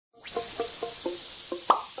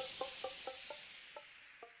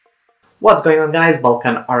What's going on, guys?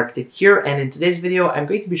 Balkan Architect here, and in today's video I'm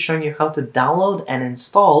going to be showing you how to download and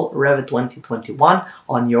install Revit 2021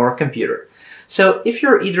 on your computer. So if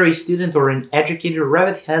you're either a student or an educator,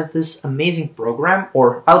 Revit has this amazing program,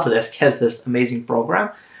 or Autodesk has this amazing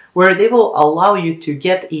program, where they will allow you to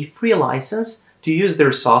get a free license to use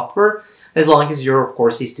their software as long as you're, of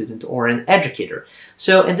course, a student or an educator.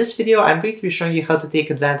 So in this video I'm going to be showing you how to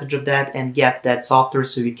take advantage of that and get that software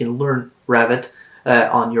so you can learn Revit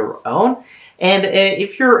on your own. And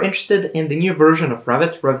if you're interested in the new version of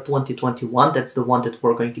Revit 2021, that's the one that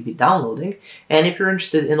we're going to be downloading. And if you're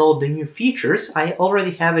interested in all of the new features, I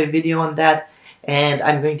already have a video on that, and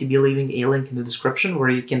I'm going to be leaving a link in the description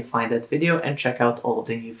where you can find that video and check out all of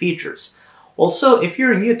the new features. Also, if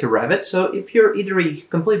you're new to Revit, so if you're either a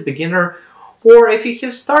complete beginner or if you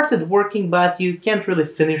have started working but you can't really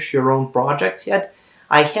finish your own projects yet,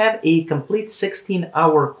 I have a complete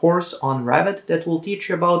 16-hour course on Revit that will teach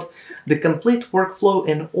you about the complete workflow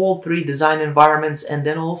in all three design environments, and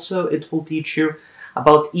then also it will teach you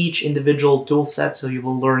about each individual tool set, so you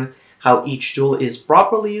will learn how each tool is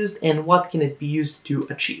properly used and what can it be used to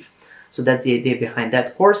achieve. So that's the idea behind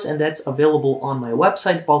that course, and that's available on my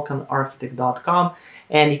website, balkanarchitect.com,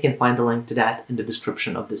 and you can find the link to that in the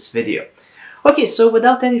description of this video. Okay, so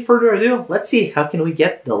without any further ado, let's see how can we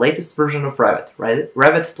get the latest version of Revit, right?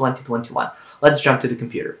 Revit 2021. Let's jump to the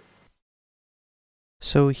computer.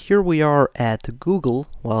 So here we are at Google.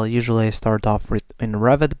 Well, usually I start off in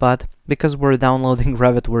Revit, but because we're downloading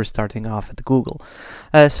Revit, we're starting off at Google.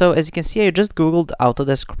 So as you can see, I just Googled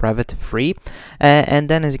Autodesk Revit free, and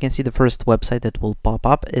then as you can see, the first website that will pop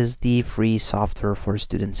up is the free software for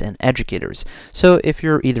students and educators. So if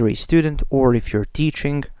you're either a student or if you're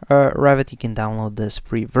teaching Revit, you can download this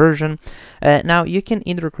free version. Now you can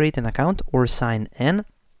either create an account or sign in.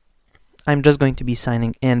 I'm just going to be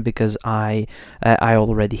signing in because I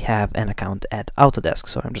already have an account at Autodesk,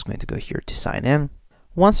 so I'm just going to go here to sign in.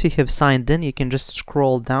 Once you have signed in, you can just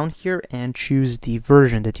scroll down here and choose the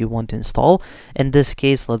version that you want to install. In this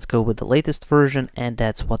case, let's go with the latest version, and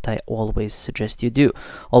that's what I always suggest you do.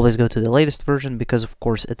 Always go to the latest version because, of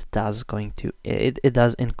course, it does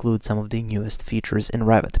include some of the newest features in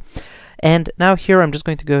Revit. And now here I'm just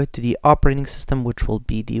going to go to the operating system, which will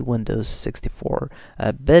be the Windows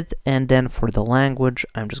 64-bit, and then for the language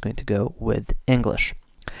I'm just going to go with English.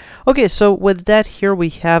 Okay, so with that, here we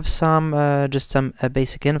have some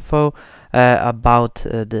basic info about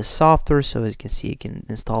this software. So as you can see, you can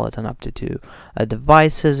install it on up to 2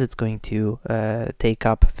 devices. It's going to take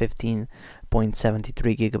up 15.73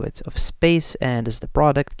 gigabytes of space, and is the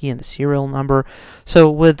product key and the serial number. So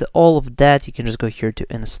with all of that, you can just go here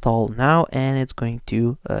to install now, and it's going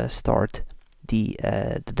to start the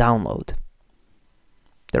download.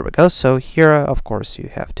 There we go. So here, of course, you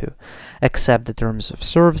have to accept the terms of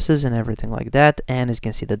services and everything like that. And as you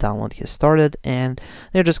can see, the download has started, and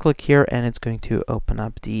you just click here, and it's going to open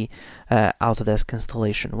up the Autodesk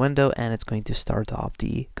installation window, and it's going to start off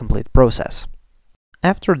the complete process.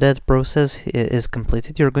 After that process is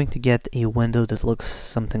completed, you're going to get a window that looks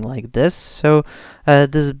something like this. So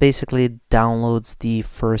this basically downloads the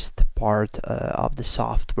first part of the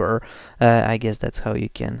software. I guess that's how you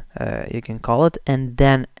can call it. And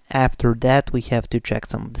then after that, we have to check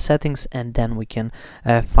some of the settings, and then we can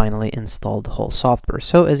finally install the whole software.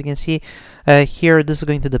 So as you can see here, this is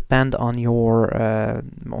going to depend on your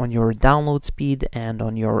download speed and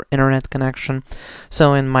on your internet connection.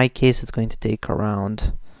 So in my case, it's going to take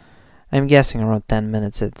around, I'm guessing, around 10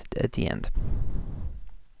 minutes at the end.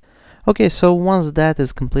 Okay, so once that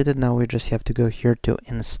is completed, now we just have to go here to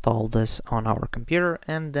install this on our computer,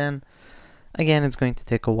 and then again, it's going to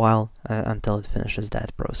take a while until it finishes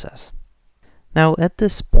that process. Now, at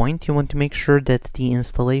this point, you want to make sure that the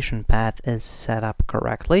installation path is set up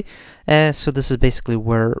correctly. So this is basically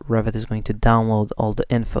where Revit is going to download all the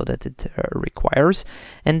info that it requires.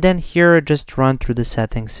 And then here, just run through the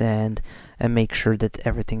settings and make sure that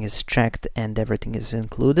everything is checked and everything is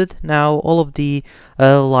included. Now, all of the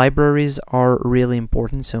libraries are really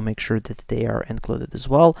important, so make sure that they are included as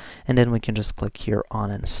well. And then we can just click here on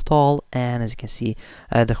install, and as you can see,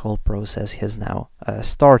 the whole process has now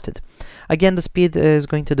started. Again, the speed is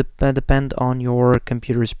going to depend on your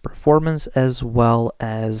computer's performance as well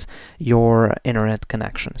as your internet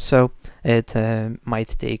connection. So it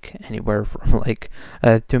might take anywhere from like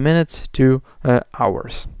 2 minutes to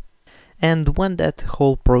hours. And when that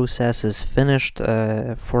whole process is finished,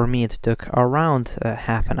 for me it took around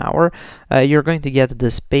half an hour, you're going to get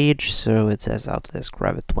this page. So it says Autodesk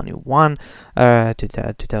Revit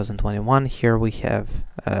 2021. Here we have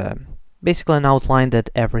basically an outline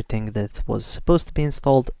that everything that was supposed to be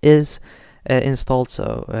installed is installed,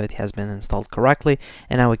 so it has been installed correctly.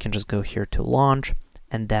 And now we can just go here to launch,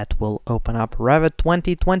 and that will open up Revit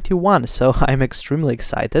 2021. So I'm extremely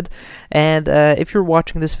excited. And if you're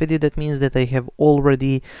watching this video, that means that I have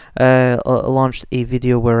already launched a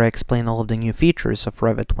video where I explain all of the new features of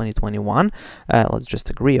Revit 2021. Let's just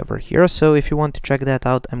agree over here. So if you want to check that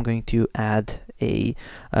out, I'm going to add a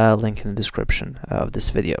link in the description of this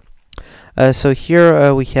video. So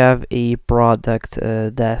here we have a product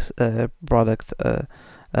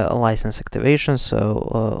license activation.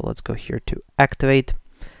 So let's go here to activate,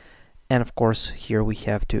 and of course here we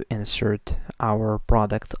have to insert our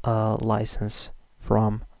product license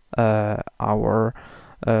from our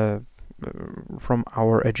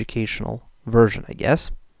educational version, I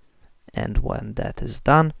guess. And when that is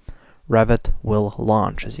done, Revit will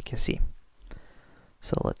launch, as you can see.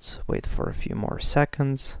 So let's wait for a few more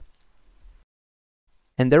seconds.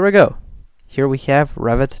 And there we go. Here we have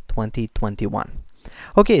Revit 2021.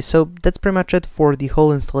 Okay, so that's pretty much it for the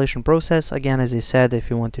whole installation process. Again, as I said, if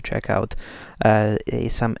you want to check out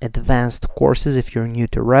some advanced courses, if you're new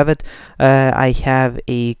to Revit, I have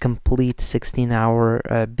a complete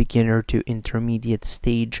 16-hour beginner to intermediate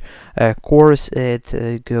stage course.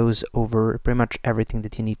 It goes over pretty much everything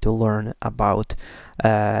that you need to learn about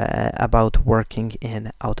working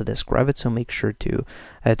in Autodesk Revit, so make sure to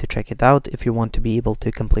check it out. If you want to be able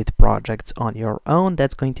to complete projects on your own,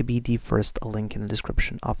 that's going to be the first link in the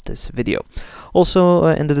description of this video. Also,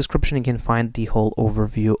 in the description you can find the whole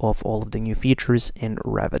overview of all of the new features in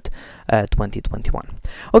Revit 2021.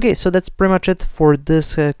 Okay, so that's pretty much it for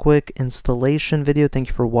this quick installation video. Thank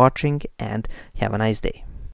you for watching, and have a nice day.